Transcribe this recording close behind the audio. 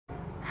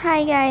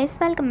Hi guys,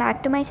 welcome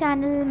back to my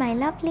channel, my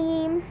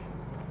lovely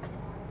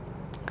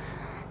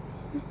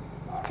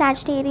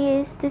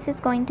Sagittarius. This is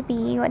going to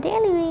be your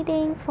daily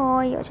reading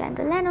for your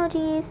general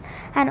energies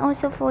and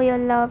also for your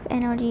love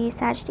energy,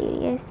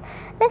 Sagittarius.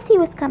 Let's see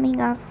what's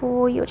coming up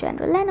for your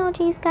general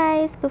energies,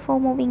 guys, before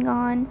moving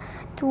on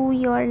to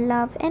your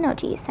love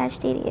energy,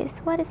 Sagittarius.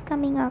 What is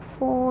coming up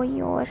for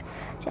your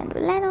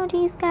general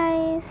energies,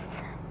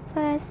 guys?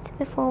 First,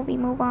 before we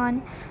move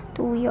on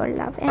to your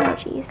love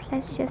energies,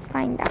 let's just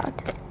find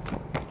out.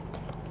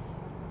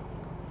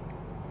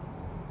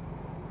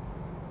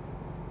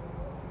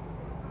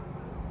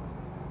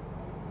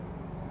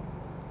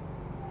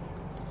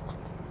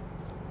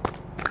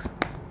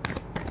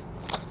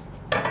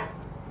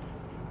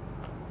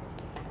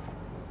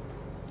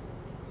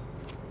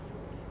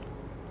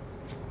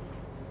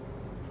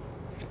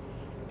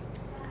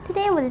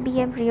 Today will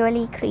be a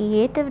really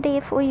creative day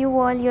for you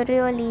all. You're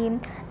really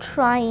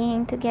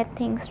trying to get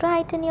things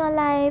right in your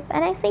life,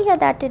 and I see here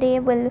that today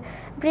will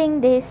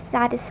bring this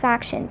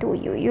satisfaction to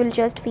you. You'll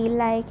just feel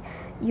like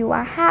you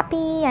are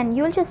happy, and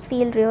you'll just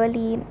feel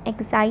really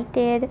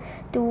excited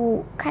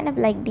to kind of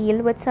like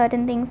deal with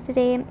certain things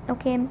today.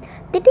 Okay,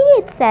 the day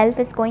itself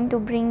is going to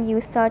bring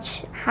you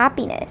such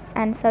happiness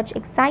and such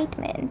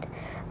excitement.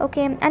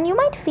 Okay, and you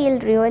might feel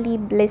really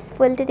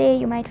blissful today.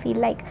 You might feel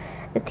like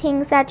the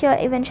things that you're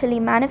eventually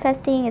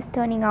manifesting is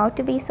turning out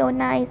to be so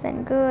nice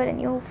and good,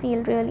 and you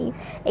feel really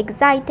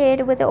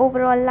excited with the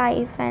overall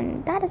life,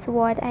 and that is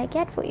what I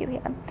get for you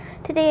here.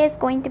 Today is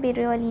going to be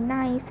really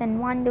nice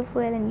and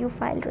wonderful, and you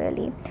find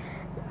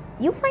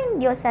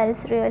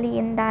yourselves really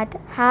in that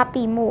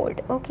happy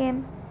mood. Okay,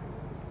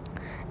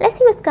 let's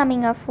see what's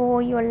coming up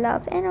for your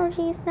love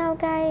energies now,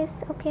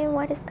 guys. Okay,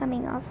 what is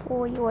coming up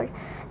for your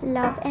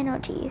love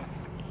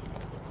energies,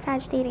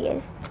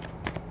 Sagittarius?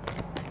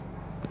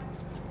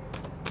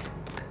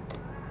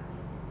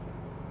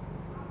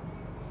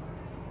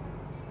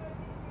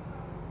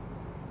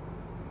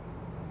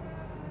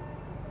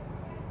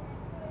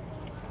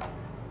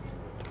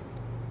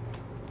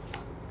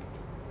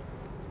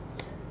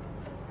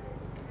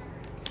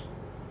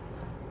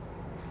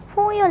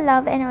 For your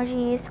love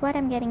energies, what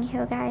I'm getting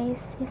here,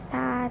 guys, is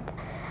that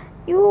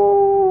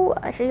you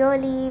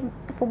really,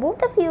 for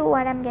both of you,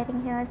 what I'm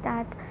getting here is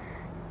that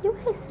you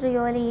guys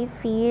really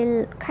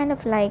feel kind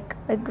of like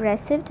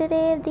aggressive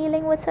today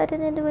dealing with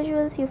certain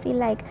individuals. You feel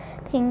like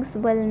things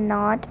will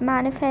not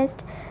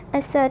manifest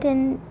a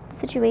certain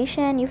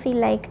situation. You feel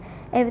like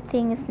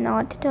everything is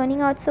not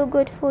turning out so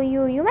good for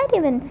you. You might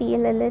even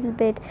feel a little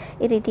bit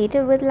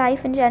irritated with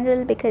life in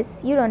general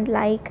because you don't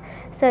like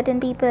certain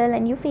people,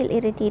 and you feel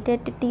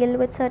irritated to deal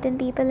with certain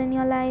people in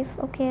your life.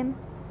 Okay,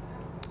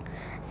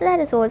 so that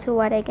is also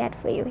what I get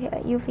for you here.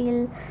 You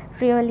feel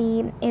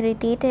really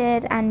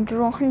irritated and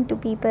drawn to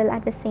people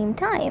at the same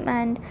time,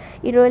 and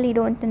you really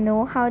don't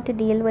know how to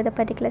deal with a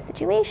particular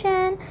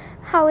situation,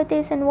 how it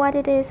is and what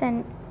it is,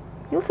 and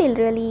you feel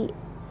really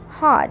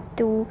hard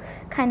to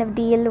kind of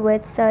deal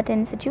with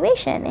certain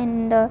situation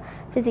in the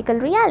physical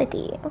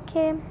reality.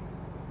 Okay,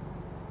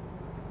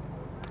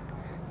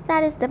 so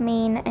that is the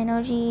main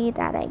energy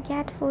that I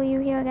get for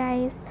you here,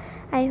 guys.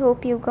 I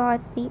hope you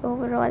got the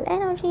overall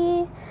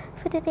energy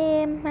for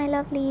today, my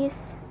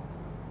lovelies.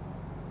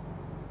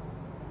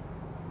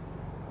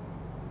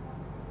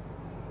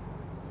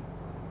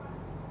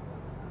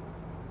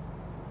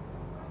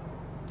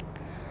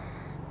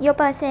 Your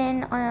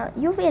person,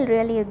 you feel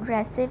really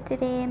aggressive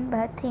today,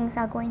 but things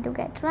are going to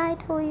get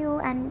right for you,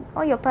 and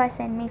or your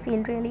person may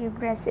feel really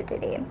aggressive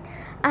today.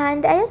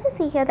 And I also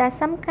see here that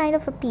some kind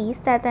of a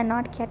peace that they're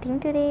not getting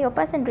today. Your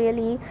person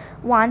really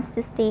wants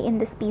to stay in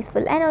this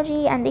peaceful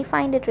energy, and they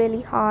find it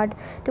really hard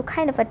to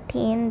kind of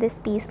attain this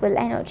peaceful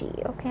energy.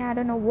 Okay, I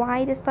don't know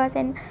why this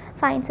person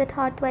finds it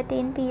hard to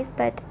attain peace,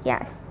 but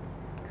yes,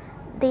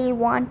 they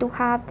want to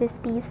have this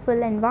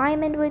peaceful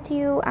environment with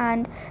you,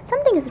 and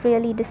something is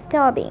really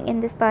disturbing in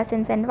this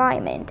person's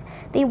environment.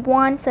 They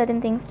want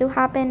certain things to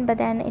happen, but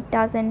then it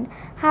doesn't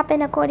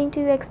happen according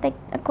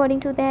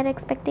to their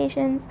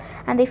expectations,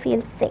 and they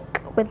feel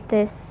sick with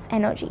this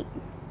energy.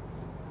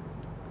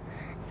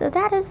 So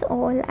that is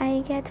all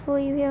I get for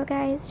you here,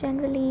 guys.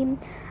 Generally,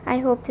 I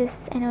hope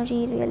this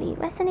energy really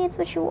resonates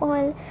with you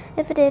all.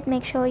 If it did,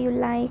 make sure you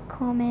like,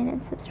 comment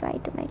and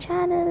subscribe to my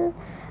channel,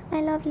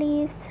 my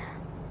lovelies.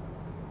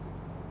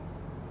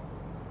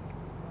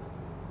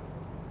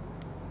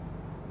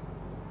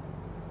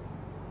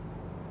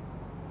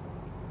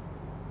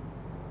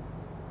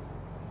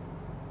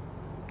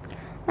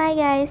 Bye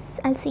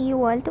guys, I'll see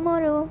you all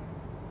tomorrow.